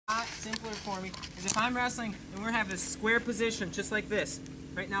lot simpler for me is if I'm wrestling and we're having a square position just like this.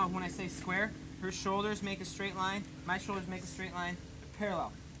 Right now when I say square, her shoulders make a straight line, my shoulders make a straight line,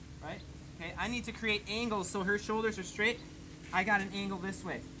 parallel, right? Okay, I need to create angles so her shoulders are straight. I got an angle this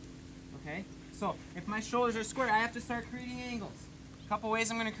way, okay? So if my shoulders are square, I have to start creating angles. A couple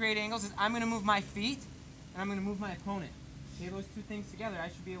ways I'm going to create angles is I'm going to move my feet and I'm going to move my opponent. Okay, those two things together, I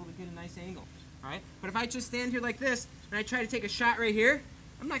should be able to get a nice angle. All right? But if I just stand here like this and I try to take a shot right here,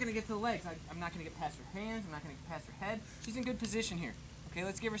 I'm not going to get to the legs. I'm not going to get past her hands. I'm not going to get past her head. She's in good position here. Okay,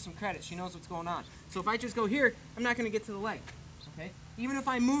 let's give her some credit. She knows what's going on. So if I just go here, I'm not going to get to the leg. Okay? Even if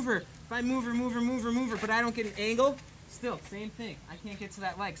I move her, move her, but I don't get an angle, still, same thing. I can't get to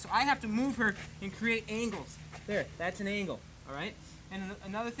that leg. So I have to move her and create angles. There, that's an angle. All right? And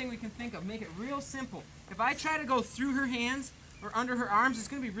another thing we can think of, make it real simple. If I try to go through her hands or under her arms, it's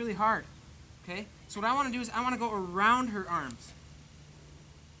going to be really hard. Okay? So what I want to do is I want to go around her arms.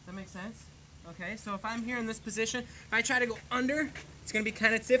 Does that make sense? Okay, so if I'm here in this position, if I try to go under, it's going to be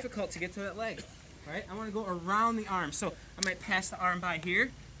kind of difficult to get to that leg. All right? I want to go around the arm. So I might pass the arm by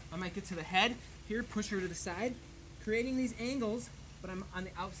here. I might get to the head here, push her to the side, creating these angles, but I'm on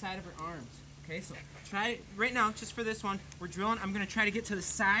the outside of her arms. Okay, so try right now, just for this one, we're drilling. I'm going to try to get to the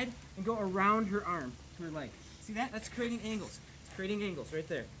side and go around her arm to her leg. See that? That's creating angles. It's creating angles right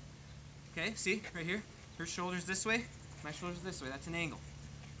there. Okay, see, right here? Her shoulders this way, my shoulders this way. That's an angle.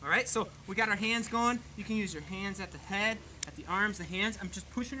 All right, so we got our hands going. You can use your hands at the head, at the arms, the hands. I'm just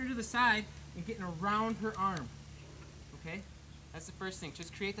pushing her to the side and getting around her arm. Okay? That's the first thing.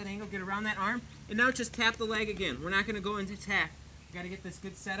 Just create that angle, get around that arm, and now just tap the leg again. We're not going to go into tap. We got to get this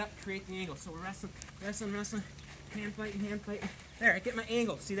good setup, create the angle. So we're wrestling, hand fighting. There, I get my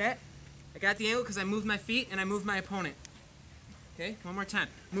angle. See that? I got the angle because I moved my feet and I moved my opponent. Okay, one more time.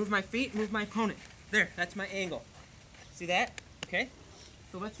 Move my feet, move my opponent. There, that's my angle. See that? Okay?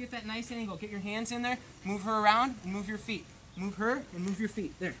 So let's get that nice angle. Get your hands in there, move her around, and move your feet. Move her and move your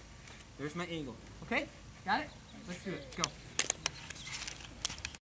feet. There. There's my angle. Okay? Got it? Let's do it. Go.